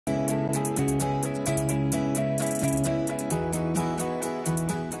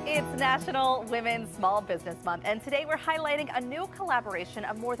National Women's Small Business Month, and today we're highlighting a new collaboration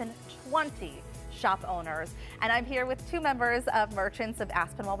of more than 20 shop owners. And I'm here with two members of Merchants of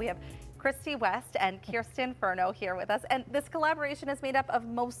Aspinwall. We have Christy West and Kirsten Furno here with us, and this collaboration is made up of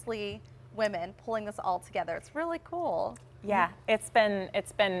mostly women pulling this all together. It's really cool. Yeah, it's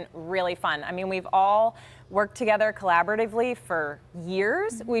been really fun. I mean, we've all worked together collaboratively for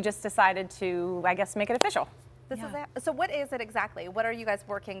years. We just decided to, I guess, make it official. So what is it exactly? What are you guys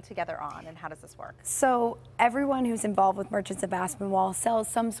working together on, and how does this work? So everyone who's involved with Merchants of Aspinwall sells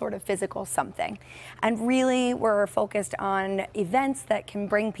some sort of physical something. And really we're focused on events that can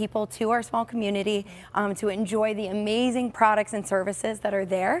bring people to our small community to enjoy the amazing products and services that are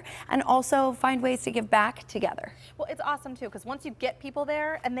there, and also find ways to give back together. Well, it's awesome too, because once you get people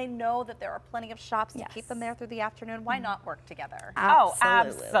there and they know that there are plenty of shops to keep them there through the afternoon, why not work together? Oh,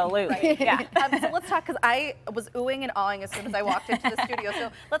 absolutely. Right. Yeah. So let's talk, because I was oohing and awing as soon as I walked into the studio.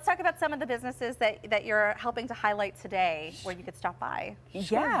 So let's talk about some of the businesses that you're helping to highlight today, where you could stop by.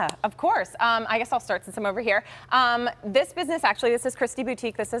 Yeah, of course. I guess I'll start since I'm over here. This business, actually, this is Christy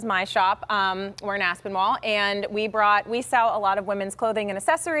Boutique. This is my shop. We're in Aspinwall, and we sell a lot of women's clothing and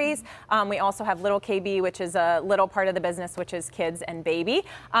accessories. We also have Little KB, which is a little part of the business, which is kids and baby.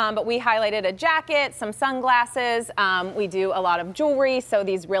 But we highlighted a jacket, some sunglasses. We do a lot of jewelry, so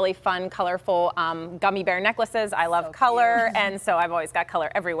these really fun, colorful gummy bear necklaces. I love color, and so I've always got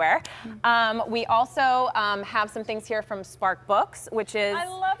color everywhere. We also have some things here from Spark Books, which is... I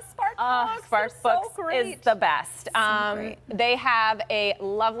love Spark Books. Spark Books is the best. They have a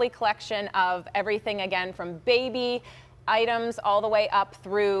lovely collection of everything, again, from baby items all the way up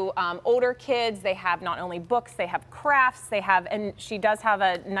through older kids. They have not only books, they have crafts, and she does have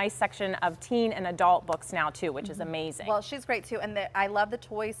a nice section of teen and adult books now too, which is amazing. Well, she's great too, and I love the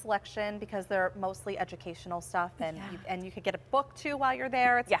toy selection because they're mostly educational stuff, and you could get a book too while you're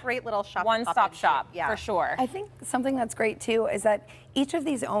there. It's a great little shop. One-stop shop, for sure. I think something that's great too is that each of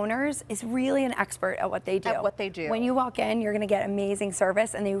these owners is really an expert at what they do. When you walk in, you're going to get amazing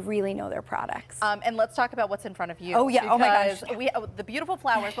service, and they really know their products. And let's talk about what's in front of you. Oh yeah, oh my gosh. We have the beautiful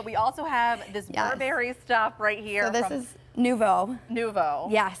flowers, but we also have this Burberry stuff right here. So this is Nouveau. Nouveau.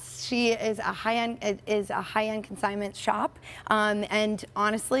 Yes, she is a high-end. It is a high-end consignment shop, and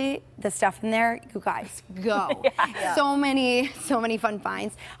honestly, the stuff in there, you guys go. So many fun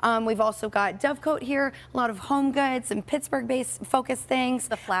finds. We've also got Dovecoat here, a lot of home goods and Pittsburgh-based focused things.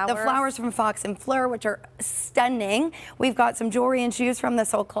 The flowers from Fox and Fleur, which are stunning. We've got some jewelry and shoes from the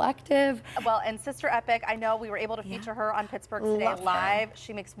Soul Collective. Well, and Sister Epic, I know we were able to feature her on Pittsburgh Today Live.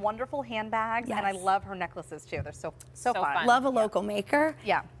 She makes wonderful handbags, and I love her necklaces too. They're so fun. Love a local maker.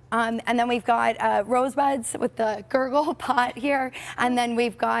 Yeah. And then we've got rosebuds with the gurgle pot here. And then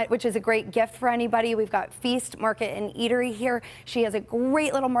we've got, which is a great gift for anybody, we've got Feast Market and Eatery here. She has a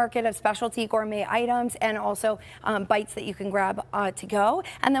great little market of specialty gourmet items, and also bites that you can grab to go.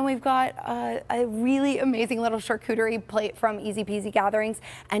 And then we've got a really amazing little charcuterie plate from Easy Peasy Gatherings.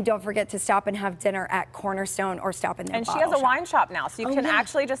 And don't forget to stop and have dinner at Cornerstone, or stop in their bottle shop. And she has a wine shop now, so you can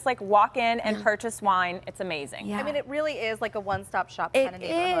actually just like walk in and purchase wine. It's amazing. I mean, it really is like a one-stop shop kind of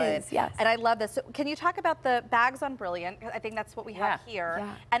neighborhood. Yes. And I love this. So can you talk about the bags on Brilliant? I think that's what we have here.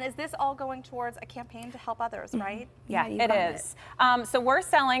 And is this all going towards a campaign to help others, right? Yeah, it is. So we're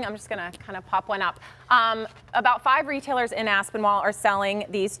selling, I'm just going to kind of pop one up. About 5 retailers in Aspinwall are selling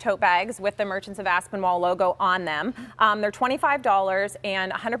these tote bags with the Merchants of Aspinwall logo on them. They're $25,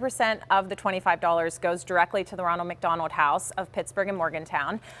 and 100% of the $25 goes directly to the Ronald McDonald House of Pittsburgh and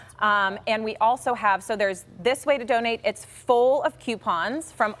Morgantown. And we also have, so there's this way to donate. It's full of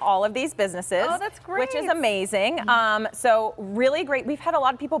coupons from all of these businesses. Oh, that's great. Which is amazing. So really great. We've had a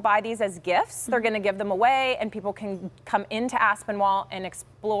lot of people buy these as gifts. They're going to give them away, and people can come into Aspinwall and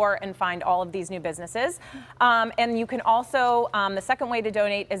explore and find all of these new businesses. And you can also, the second way to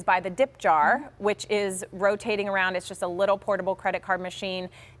donate is by the dip jar, which is rotating around. It's just a little portable credit card machine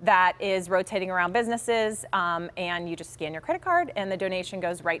that is rotating around businesses, and you just scan your credit card, and the donation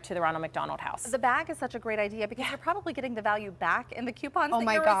goes right to the Ronald McDonald House. The bag is such a great idea, because you're probably getting the value back in the coupons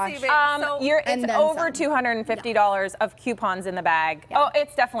that you're receiving. It's over $250 of coupons in the bag. Oh,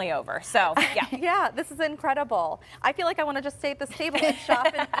 it's definitely over. So yeah. Yeah, this is incredible. I feel like I want to just stay at this table and shop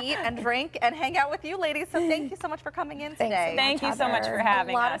and eat and drink and hang out with you ladies. So thank you so much for coming in today. Thank you so much for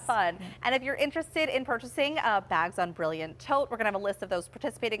having us. A lot of fun. And if you're interested in purchasing bags on Brilliant Tote, we're going to have a list of those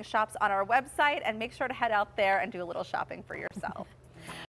participating shops on our website, and make sure to head out there and do a little shopping for yourself.